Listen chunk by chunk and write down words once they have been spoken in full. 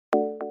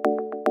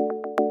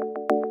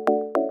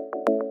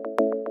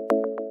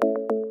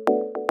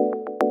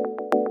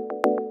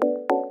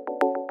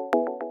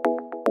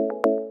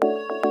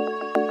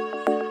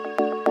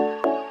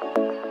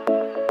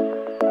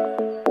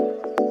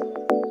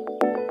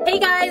Hey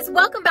guys,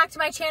 welcome back to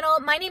my channel.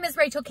 My name is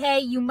Rachel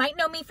K. You might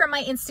know me from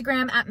my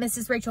Instagram at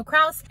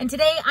MRSRACHELKRAUS. And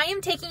today I am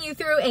taking you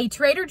through a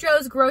Trader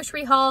Joe's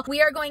grocery haul.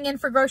 We are going in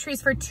for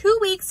groceries for 2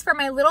 weeks for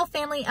my little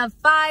family of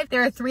 5.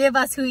 There are 3 of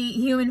us who eat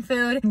human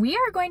food. We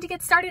are going to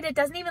get started. It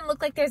doesn't even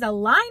look like there's a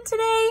line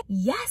today.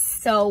 Yes,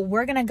 so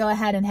we're gonna go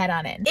ahead and head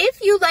on in.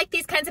 If you like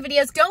these kinds of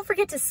videos, don't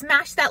forget to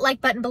smash that like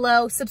button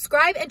below,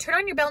 subscribe, and turn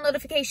on your bell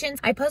notifications.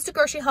 I post a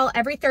grocery haul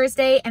every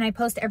Thursday, and I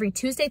post every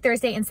Tuesday,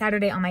 Thursday, and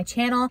Saturday on my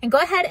channel. And go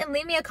ahead and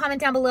leave me a comment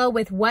down below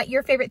with what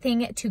your favorite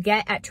thing to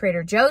get at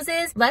Trader Joe's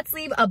is. Let's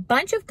leave a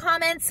bunch of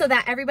comments so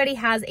that everybody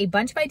has a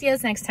bunch of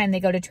ideas next time they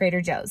go to Trader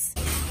Joe's.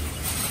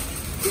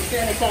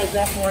 Sanitize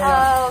that for you.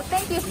 Oh,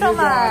 thank you so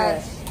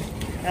much.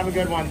 Have a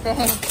good one.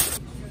 Thanks.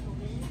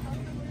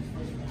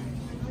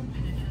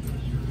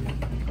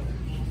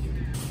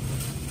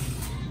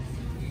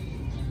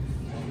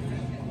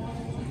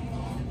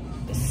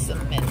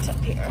 Some mint up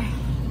here.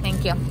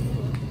 Thank you.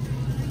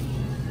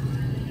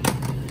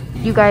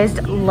 You guys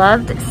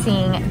loved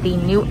seeing the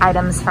new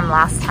items from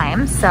last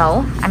time,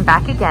 so I'm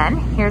back again.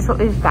 Here's what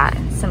we've got.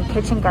 Some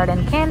kitchen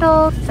garden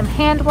candles, some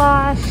hand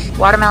wash,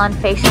 watermelon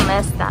facial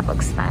mist, that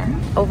looks fun.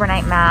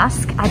 Overnight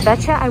mask.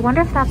 I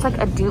wonder if that's like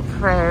a dupe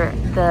for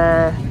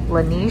the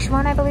Laneige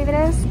one, I believe it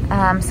is.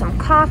 Some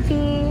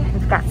coffee.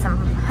 We've got some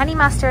honey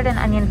mustard and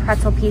onion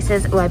pretzel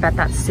pieces. Oh, I bet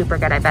that's super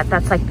good. I bet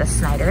that's like the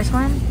Snyder's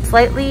one.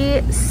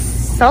 Slightly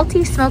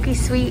salty, smoky,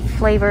 sweet,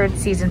 flavored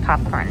seasoned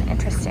popcorn.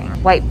 Interesting.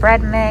 White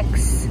bread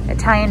mix,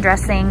 Italian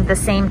dressing, the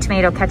same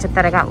tomato ketchup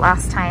that I got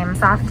last time.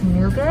 Soft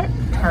nougat,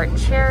 tart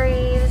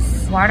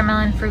cherries,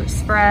 watermelon fruit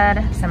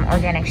spread, some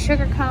organic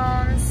sugar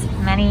cones,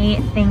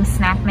 many things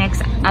snack mix.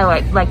 I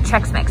like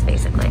Chex Mix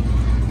basically.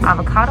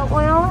 Avocado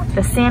oil,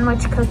 the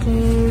sandwich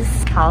cookies,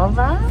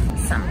 halva,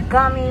 some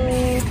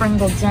gummies,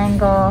 Pringle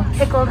Jangle,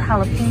 pickled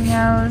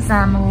jalapenos,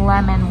 some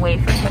lemon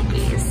wafer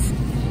cookies.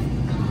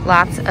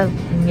 Lots of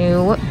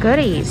new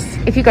goodies.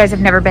 If you guys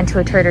have never been to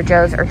a Trader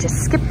Joe's or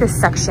just skip this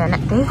section,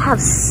 they have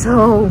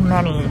so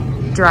many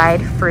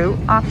dried fruit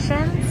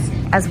options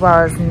as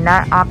well as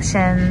nut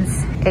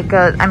options. It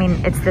goes, I mean,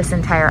 it's this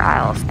entire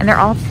aisle and they're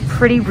all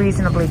pretty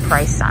reasonably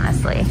priced,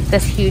 honestly.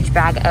 This huge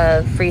bag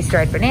of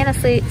freeze-dried banana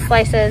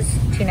slices,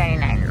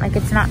 $2.99. Like,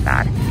 it's not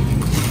bad.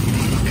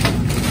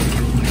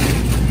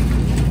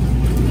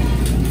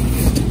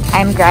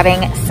 I'm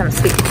grabbing some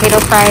sweet potato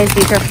fries.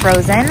 These are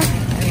frozen.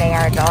 They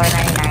are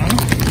 $1.99.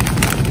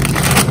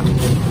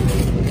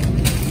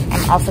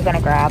 I'm also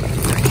gonna grab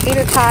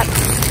tater tots.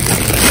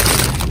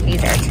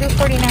 These are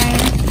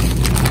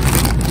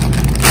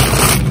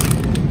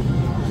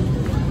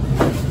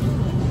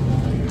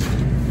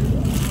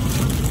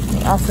 $2.49.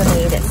 We also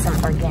need some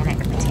organic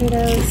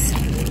potatoes.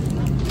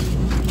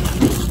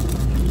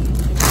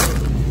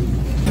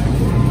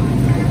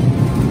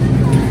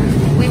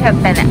 We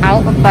have been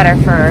out of butter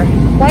for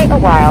quite a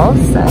while,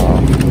 so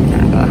I'm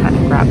gonna go ahead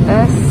and grab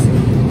this.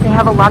 They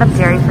have a lot of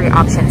dairy-free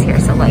options here.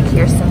 So like,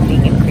 here's some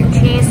vegan cream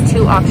cheese,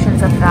 2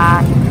 options of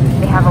that.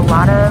 They have a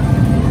lot of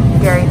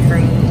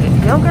dairy-free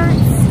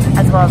yogurts,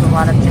 as well as a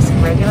lot of just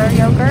regular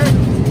yogurt.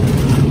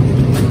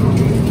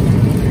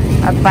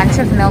 A bunch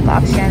of milk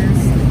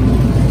options.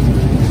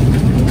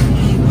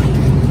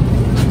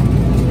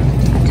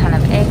 A ton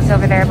of eggs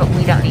over there, but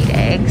we don't need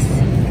eggs.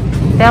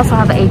 They also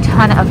have a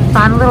ton of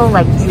fun little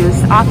like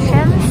juice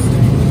options.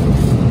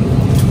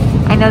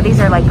 I know these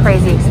are like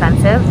crazy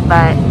expensive,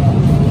 but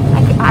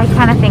I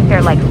kind of think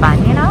they're like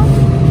fun, you know?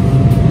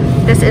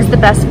 This is the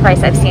best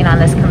price I've seen on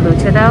this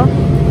kombucha though.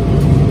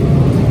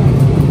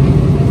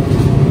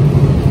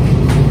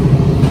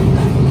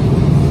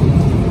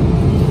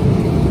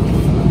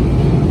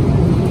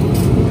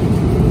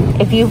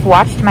 If you've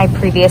watched my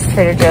previous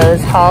Trader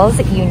Joe's hauls,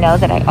 you know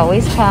that I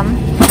always come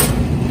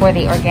for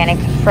the organic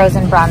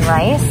frozen brown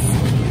rice.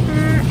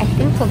 I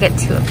think we'll get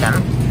 2 of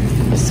them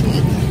this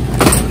week.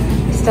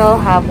 We still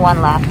have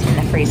 1 left in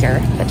the freezer,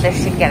 but this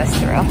should get us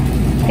through.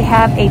 They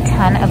have a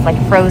ton of like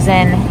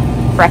frozen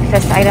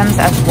breakfast items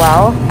as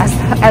well as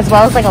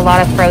like a lot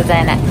of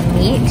frozen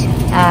meat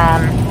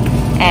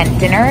and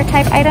dinner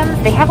type items.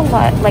 They have a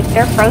lot, like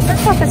their frozen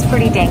stuff is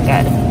pretty dang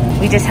good.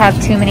 We just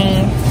have too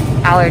many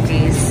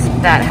allergies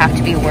that have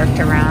to be worked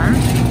around.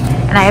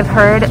 And I have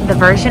heard the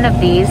version of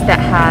these that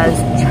has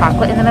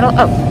chocolate in the middle.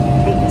 Oh,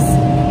 these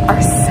are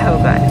so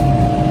good.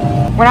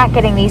 We're not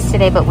getting these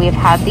today, but we've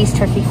had these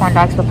turkey corn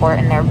dogs before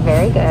and they're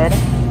very good.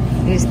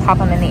 You just pop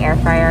them in the air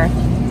fryer.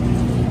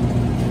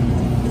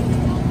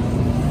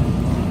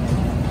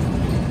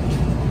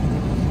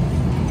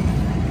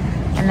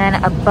 And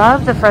then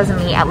above the frozen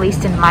meat, at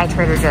least in my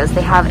Trader Joe's,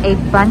 they have a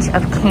bunch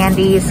of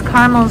candies,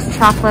 caramels,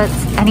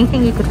 chocolates,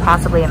 anything you could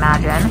possibly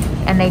imagine.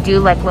 And they do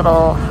like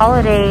little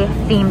holiday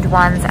themed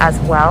ones as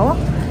well.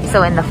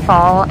 So in the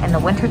fall and the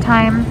winter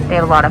time, they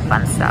have a lot of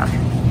fun stuff.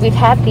 We've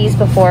had these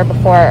before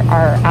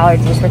our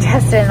allergies were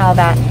tested and all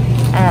that.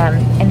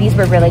 And these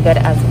were really good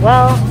as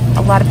well.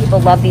 A lot of people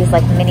love these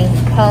like mini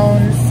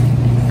cones.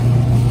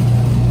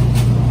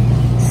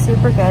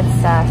 Super good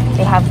stuff.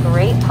 They have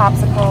great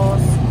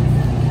popsicles.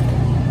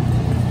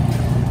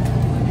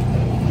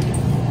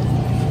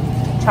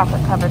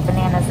 chocolate covered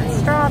bananas and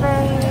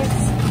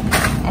strawberries.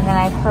 And then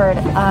I've heard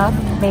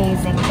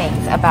amazing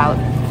things about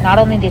not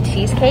only the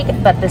cheesecake,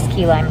 but this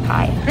key lime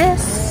pie.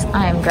 This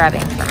I'm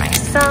grabbing for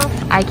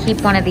myself. I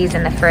keep one of these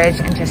in the fridge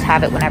and just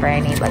have it whenever I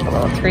need like a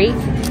little treat.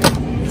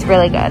 It's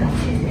really good.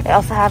 They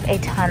also have a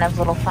ton of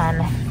little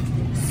fun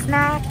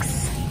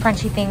snacks,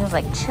 crunchy things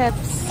like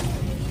chips,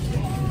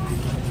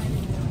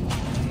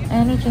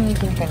 anything you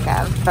can think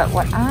of. But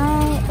what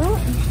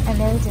and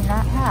they did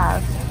not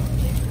have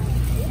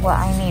what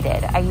I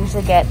needed. I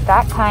usually get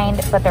that kind,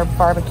 but they're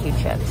barbecue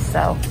chips,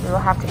 so we will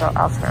have to go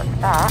elsewhere for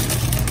that.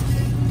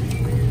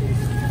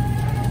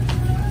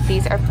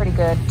 These are pretty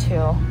good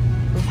too.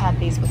 We've had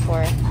these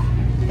before.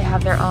 They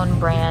have their own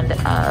brand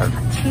of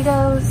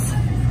Cheetos,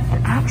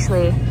 and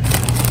actually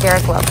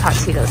Derek loves hot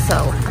Cheetos, so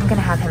I'm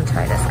gonna have him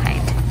try this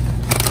kind.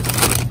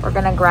 We're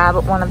gonna grab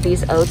one of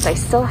these oats. I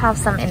still have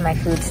some in my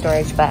food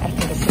storage, but I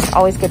think it's just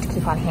always good to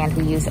keep on hand.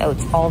 We use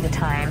oats all the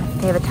time.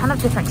 They have a ton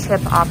of different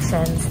chip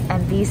options,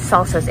 and these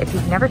salsas, if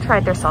you've never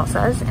tried their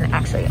salsas, and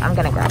actually I'm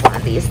gonna grab one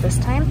of these this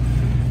time.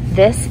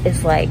 This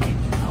is like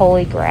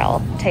holy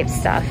grail type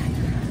stuff,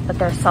 but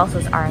their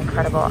salsas are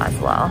incredible as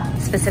well.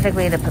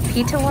 Specifically the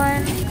Pepita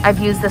one. I've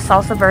used the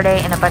salsa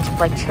verde in a bunch of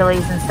like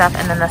chilies and stuff,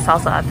 and then the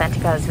salsa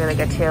authentica is really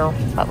good too.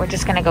 But we're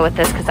just gonna go with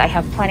this because I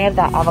have plenty of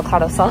that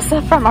avocado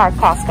salsa from our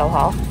Costco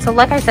haul. So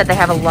like I said, they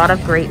have a lot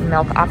of great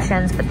milk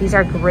options, but these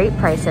are great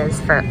prices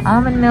for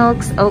almond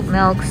milks, oat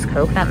milks,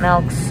 coconut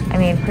milks. I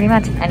mean, pretty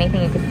much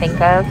anything you could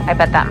think of. I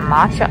bet that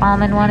matcha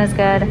almond one is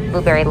good.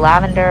 Blueberry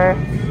lavender,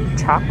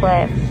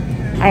 chocolate.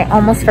 I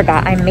almost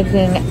forgot, I'm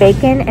making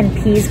bacon and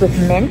peas with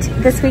mint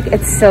this week.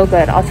 It's so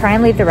good. I'll try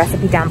and leave the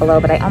recipe down below,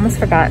 but I almost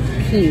forgot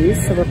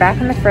peas. So we're back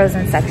in the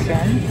frozen section.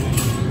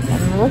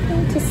 I'm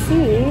looking to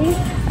see.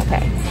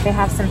 Okay, they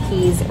have some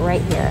peas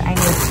right here. I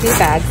need 2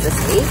 bags this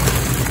week.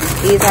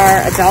 These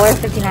are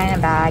 $1.59 a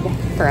bag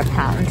for a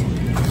pound.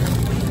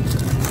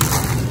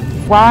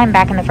 While I'm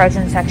back in the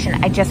frozen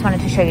section, I just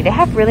wanted to show you, they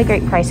have really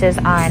great prices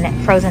on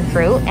frozen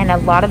fruit and a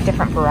lot of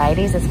different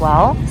varieties as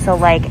well. So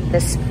like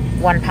this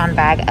 1 pound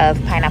bag of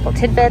pineapple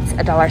tidbits,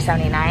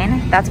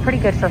 $1.79. That's pretty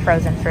good for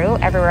frozen fruit.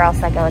 Everywhere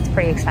else I go, it's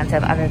pretty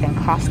expensive other than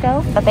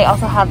Costco. But they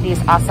also have these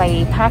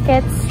acai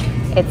packets.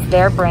 It's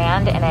their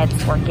brand and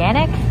it's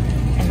organic,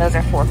 and those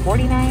are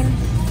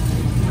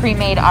 $4.49.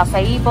 Pre-made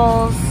acai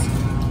bowls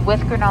with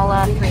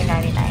granola,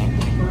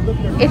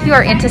 $3.99. If you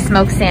are into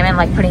smoked salmon,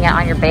 like putting it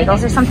on your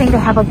bagels or something, they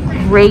have a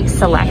great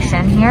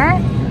selection here.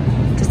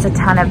 Just a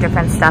ton of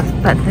different stuff,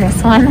 but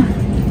this one,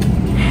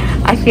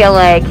 I feel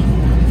like,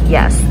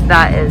 yes,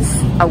 that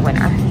is a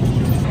winner.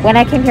 When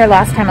I came here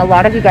last time, a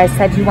lot of you guys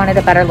said you wanted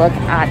a better look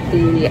at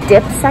the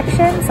dip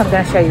section, so I'm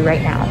gonna show you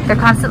right now. They're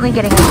constantly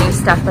getting new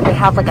stuff, but they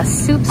have like a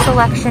soup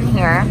selection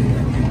here,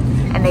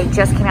 and they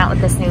just came out with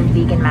this new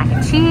vegan mac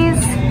and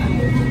cheese.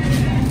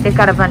 They've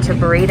got a bunch of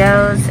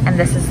burritos, and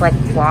this is like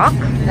guac.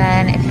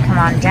 Then if you come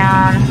on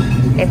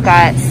down, they've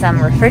got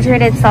some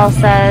refrigerated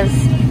salsas,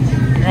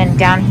 and then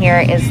down here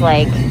is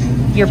like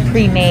your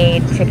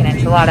pre-made chicken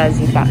enchiladas.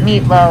 You've got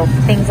meatloaf,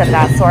 things of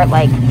that sort,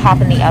 like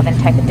pop in the oven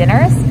type of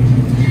dinners.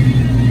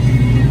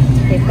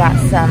 They've got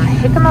some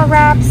jicama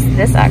wraps.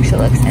 This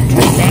actually looks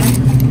interesting.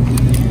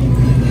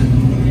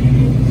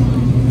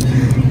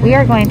 We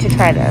are going to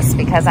try this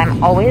because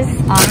I'm always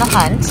on the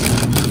hunt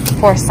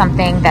for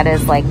something that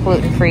is like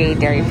gluten-free,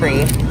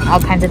 dairy-free, all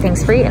kinds of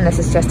things free, and this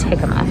is just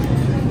jicama.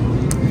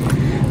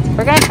 So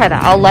we're gonna try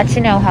that. I'll let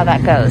you know how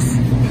that goes.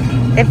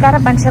 They've got a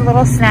bunch of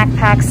little snack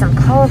packs, some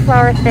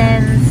cauliflower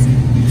thins,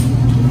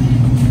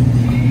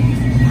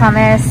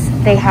 hummus.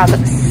 They have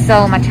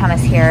so much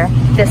hummus here.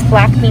 This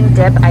black bean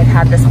dip, I've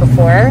had this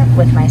before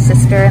with my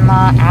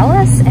sister-in-law,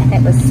 Alice, and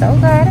it was so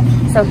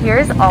good. So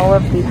here's all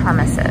of the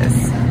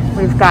hummuses.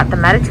 We've got the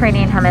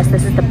Mediterranean hummus.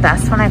 This is the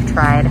best one I've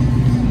tried.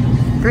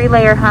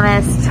 3-layer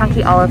hummus,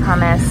 chunky olive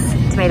hummus,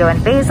 tomato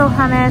and basil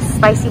hummus,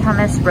 spicy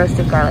hummus,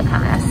 roasted garlic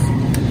hummus.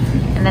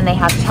 And then they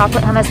have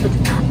chocolate hummus,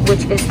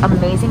 which is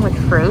amazing with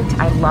fruit.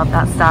 I love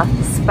that stuff.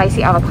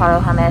 Spicy avocado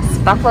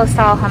hummus, buffalo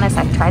style hummus.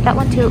 I've tried that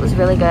one too. It was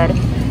really good.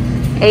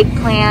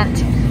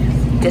 Eggplant,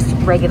 just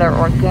regular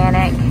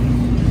organic,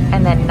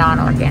 and then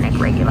non-organic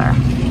regular.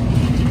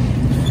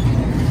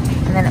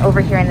 And then over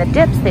here in the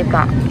dips, they've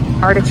got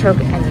artichoke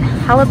and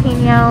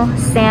jalapeno,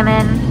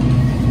 salmon,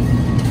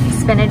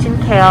 spinach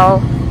and kale.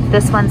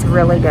 This one's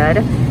really good.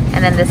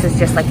 And then this is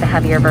just like the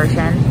heavier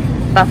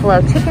version.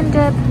 Buffalo chicken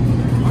dip,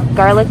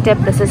 garlic dip.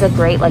 This is a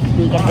great like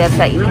vegan dip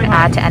that you can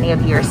add to any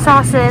of your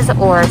sauces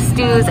or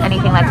stews,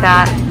 anything like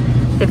that.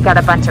 They've got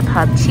a bunch of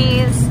pub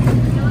cheese,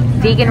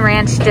 vegan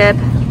ranch dip,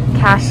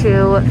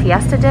 cashew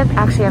fiesta dip.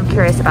 Actually, I'm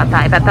curious about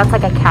that. I bet that's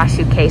like a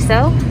cashew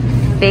queso.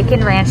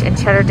 Bacon ranch and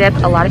cheddar dip.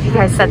 A lot of you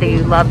guys said that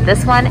you love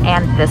this one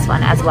and this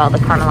one as well, the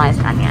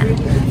caramelized onion.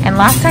 And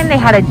last time they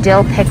had a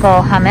dill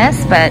pickle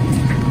hummus, but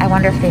I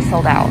wonder if they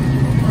sold out.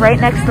 Right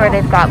next door,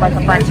 they've got like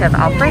a bunch of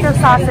Alfredo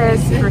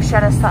sauces,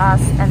 bruschetta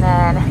sauce, and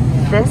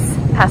then this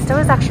pesto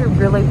is actually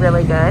really,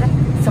 really good.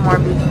 Some more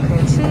vegan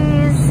cream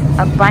cheese,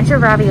 a bunch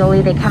of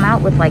ravioli. They come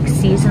out with like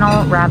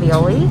seasonal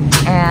ravioli,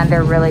 and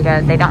they're really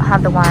good. They don't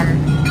have the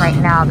one right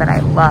now that I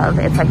love.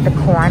 It's like the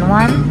corn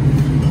one,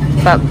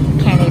 but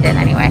can't eat it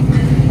anyway.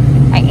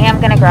 I am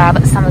gonna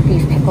grab some of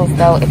these pickles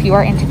though. If you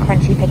are into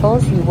crunchy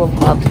pickles, you will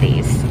love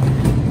these.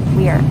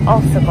 We are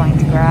also going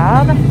to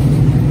grab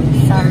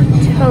some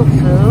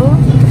tofu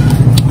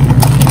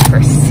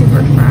for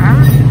super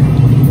firm.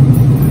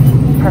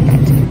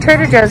 Perfect.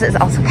 Trader Joe's is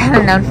also kind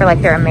of known for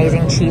like their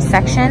amazing cheese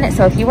section.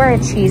 So if you are a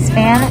cheese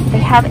fan, they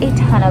have a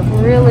ton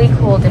of really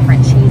cool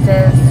different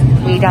cheeses.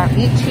 We don't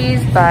eat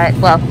cheese, but,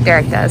 well,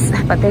 Derek does,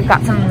 but they've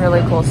got some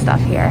really cool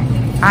stuff here.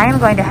 I am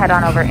going to head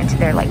on over into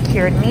their like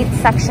cured meat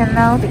section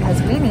though,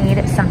 because we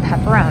need some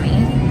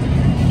pepperoni.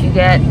 You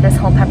get this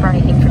whole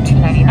pepperoni thing for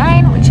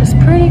 $2.99, which is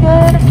pretty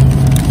good.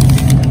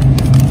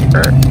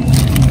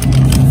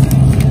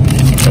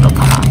 If it'll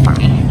come off for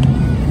me.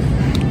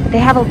 They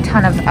have a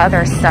ton of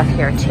other stuff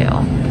here too.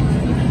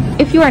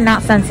 If you are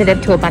not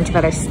sensitive to a bunch of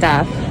other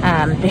stuff,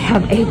 they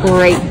have a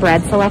great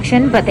bread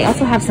selection, but they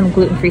also have some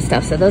gluten-free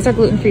stuff. So those are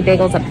gluten-free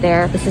bagels up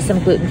there. This is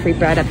some gluten-free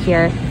bread up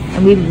here.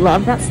 And we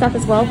love that stuff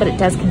as well, but it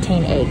does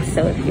contain eggs.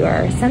 So if you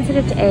are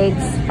sensitive to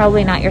eggs,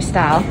 probably not your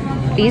style.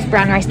 These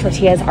brown rice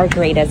tortillas are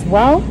great as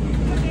well.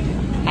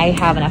 I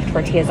have enough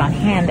tortillas on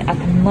hand at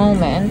the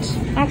moment.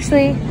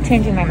 Actually,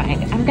 changing my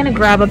mind. I'm gonna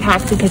grab a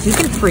pasty because you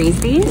can freeze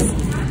these.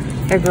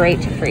 They're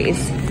great to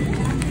freeze.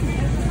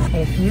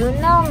 If you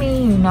know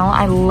me, you know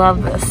I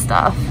love this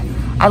stuff.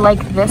 I like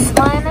this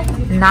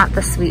one, not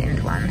the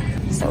sweetened one.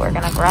 So we're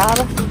gonna grab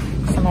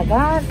some of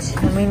that.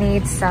 And we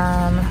need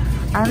some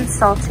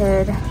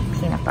unsalted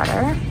peanut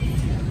butter.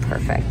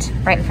 Perfect.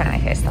 Right in front of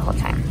my face the whole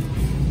time.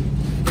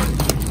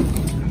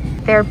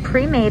 Their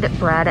pre-made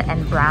bread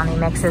and brownie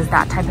mixes,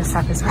 that type of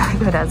stuff is really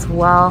good as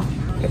well.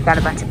 They've got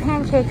a bunch of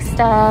pancake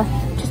stuff,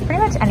 just pretty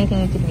much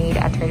anything you could need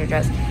at Trader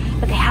Joe's.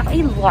 But they have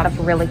a lot of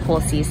really cool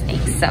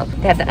seasonings. So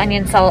they have the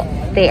onion salt.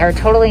 They are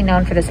totally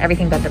known for this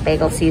everything but the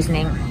bagel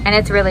seasoning, and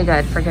it's really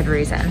good for good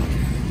reason.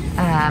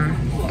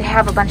 They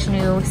have a bunch of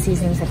new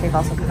seasonings that they've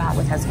also come out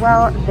with as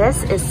well.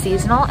 This is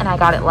seasonal, and I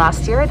got it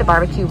last year, the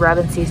barbecue rub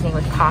and seasoning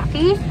with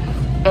coffee.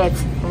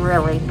 It's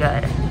really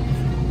good.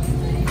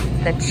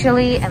 The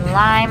chili and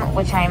lime,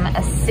 which I'm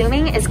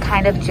assuming is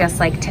kind of just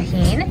like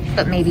tahini,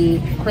 but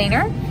maybe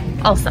cleaner.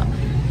 Also,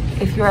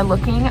 if you're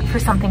looking for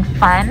something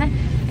fun,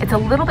 it's a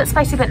little bit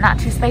spicy, but not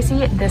too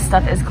spicy. This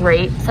stuff is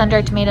great.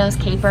 Sun-dried tomatoes,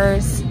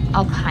 capers,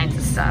 all kinds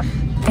of stuff.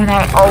 And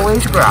I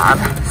always grab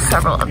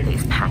several of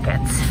these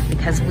packets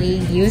because we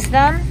use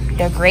them.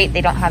 They're great. They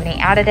don't have any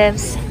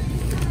additives.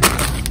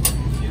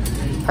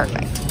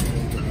 Perfect.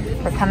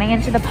 We're coming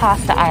into the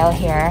pasta aisle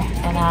here,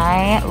 and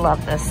I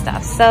love this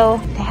stuff. So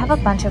they have a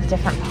bunch of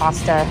different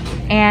pasta,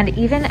 and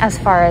even as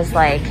far as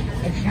like,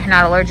 if you're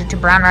not allergic to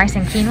brown rice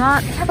and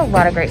quinoa, they have a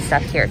lot of great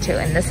stuff here too,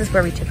 and this is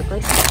where we typically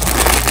start.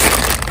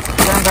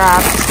 I'm gonna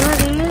grab 2 of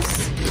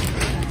these,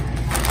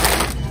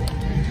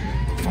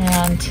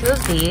 and 2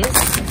 of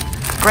these.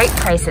 Great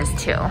prices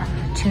too,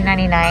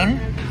 $2.99.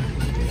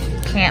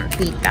 Can't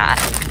beat that.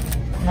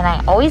 And then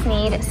I always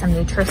need some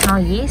nutritional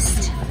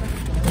yeast.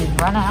 We've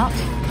run out.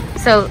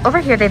 So over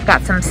here, they've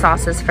got some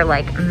sauces for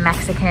like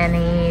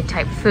Mexican-y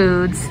type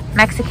foods.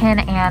 Mexican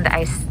and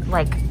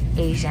like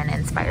Asian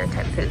inspired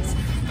type foods.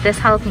 This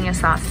jalapeno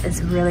sauce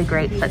is really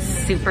great, but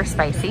super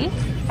spicy.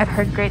 I've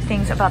heard great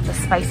things about the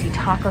spicy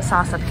taco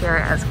sauce up here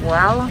as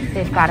well.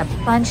 They've got a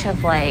bunch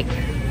of like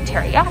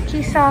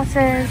teriyaki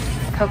sauces,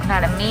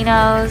 coconut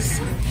aminos,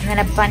 and then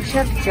a bunch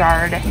of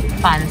jarred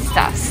fun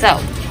stuff. So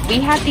we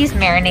had these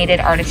marinated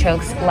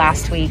artichokes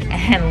last week,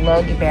 and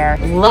Logie Bear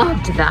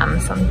loved them.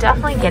 So I'm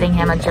definitely getting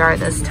him a jar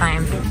this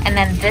time. And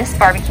then this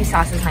barbecue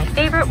sauce is my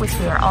favorite, which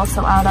we are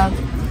also out of.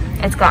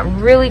 It's got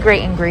really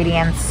great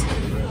ingredients.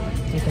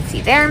 You can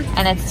see there,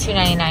 and it's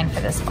 $2.99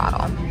 for this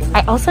bottle.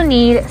 I also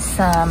need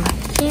some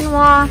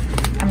quinoa.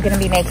 I'm gonna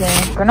be making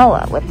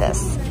granola with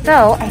this.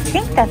 So I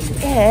think that's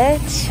it.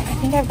 I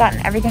think I've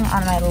gotten everything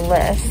on my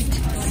list.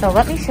 So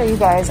let me show you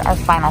guys our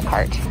final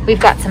cart. We've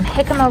got some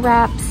jicama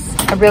wraps,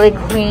 a really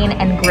clean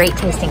and great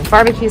tasting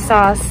barbecue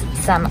sauce,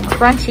 some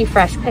crunchy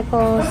fresh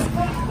pickles,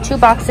 2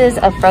 boxes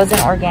of frozen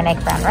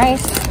organic brown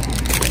rice,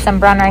 some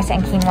brown rice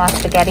and quinoa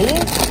spaghetti,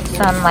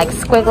 some like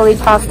squiggly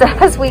pasta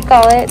as we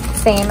call it,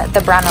 same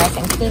the brown rice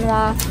and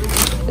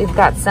quinoa. We've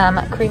got some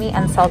creamy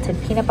unsalted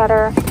peanut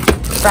butter,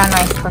 brown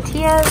rice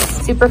tortillas,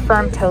 super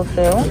firm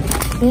tofu,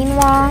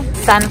 quinoa,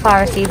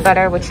 sunflower seed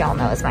butter, which y'all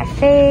know is my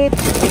fave.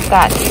 We've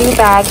got 2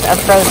 bags of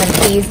frozen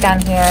peas down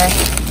here,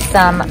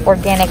 some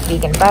organic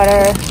vegan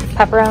butter,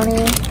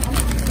 pepperoni,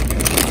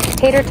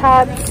 tater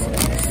tots,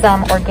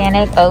 some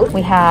organic oat.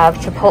 We have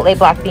chipotle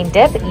black bean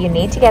dip. You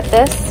need to get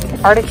this.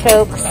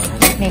 Artichokes,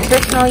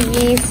 nutritional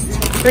yeast,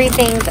 3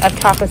 things of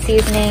taco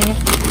seasoning,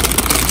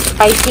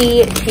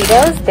 spicy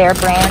Cheetos, their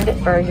brand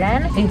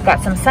version. We've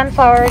got some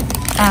sunflower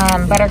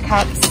butter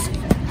cups,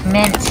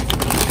 mint,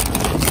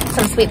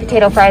 some sweet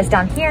potato fries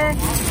down here,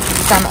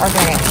 some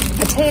organic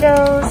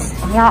potatoes.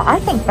 Y'all, I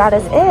think that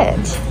is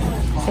it.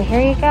 So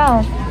here you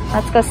go.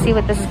 Let's go see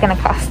what this is gonna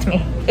cost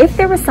me. If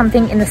there was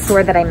something in the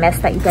store that I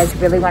missed that you guys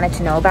really wanted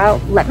to know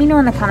about, let me know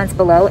in the comments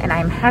below, and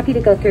I'm happy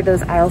to go through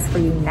those aisles for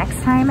you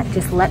next time.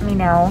 Just let me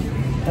know.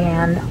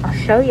 and I'll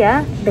show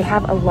you. They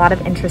have a lot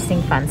of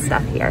interesting fun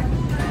stuff here.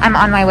 I'm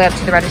on my way up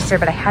to the register,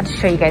 but I had to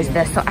show you guys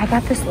this. So I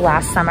got this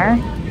last summer.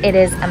 It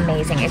is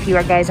amazing. If you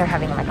guys are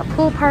having like a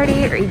pool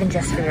party or even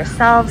just for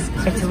yourselves,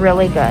 it's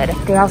really good.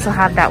 They also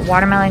have that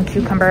watermelon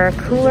cucumber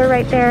cooler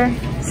right there.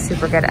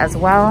 Super good as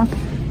well.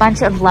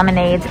 Bunch of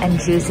lemonades and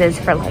juices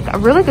for like a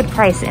really good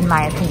price in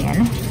my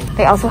opinion.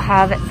 They also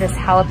have this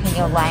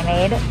jalapeno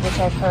limeade, which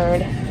I've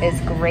heard is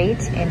great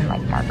in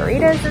like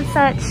margaritas and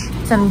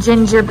such. Some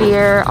ginger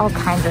beer, all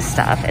kinds of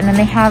stuff. And then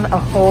they have a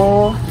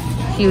whole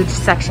huge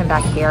section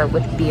back here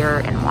with beer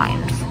and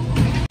wines.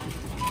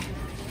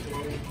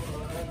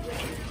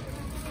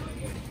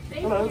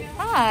 Hello.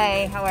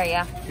 Hi, how are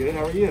you? Good,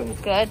 how are you?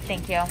 Good,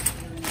 thank you.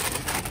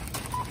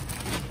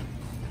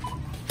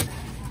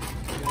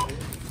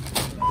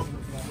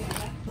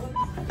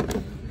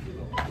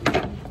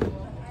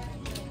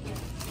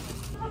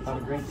 Have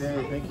a great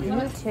day, thank you.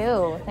 You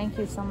too, thank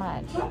you so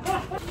much.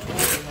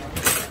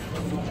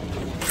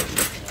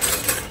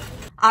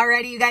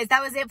 Alrighty, you guys,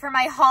 that was it for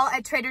my haul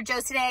at Trader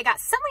Joe's today. I got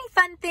so many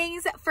fun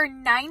things for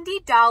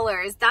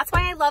 $90. That's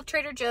why I love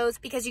Trader Joe's,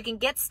 because you can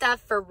get stuff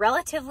for a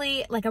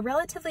relatively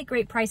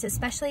great price,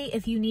 especially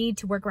if you need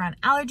to work around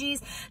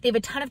allergies. They have a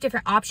ton of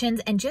different options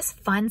and just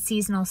fun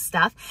seasonal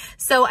stuff.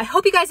 So I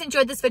hope you guys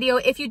enjoyed this video.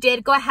 If you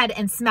did, go ahead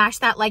and smash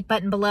that like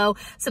button below.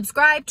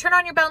 Subscribe, turn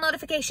on your bell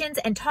notifications,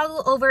 and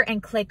toggle over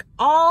and click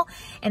all.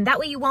 And that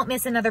way you won't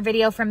miss another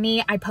video from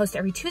me. I post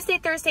every Tuesday,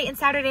 Thursday, and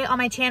Saturday on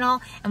my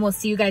channel, and we'll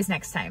see you guys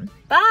next time.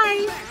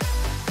 Bye.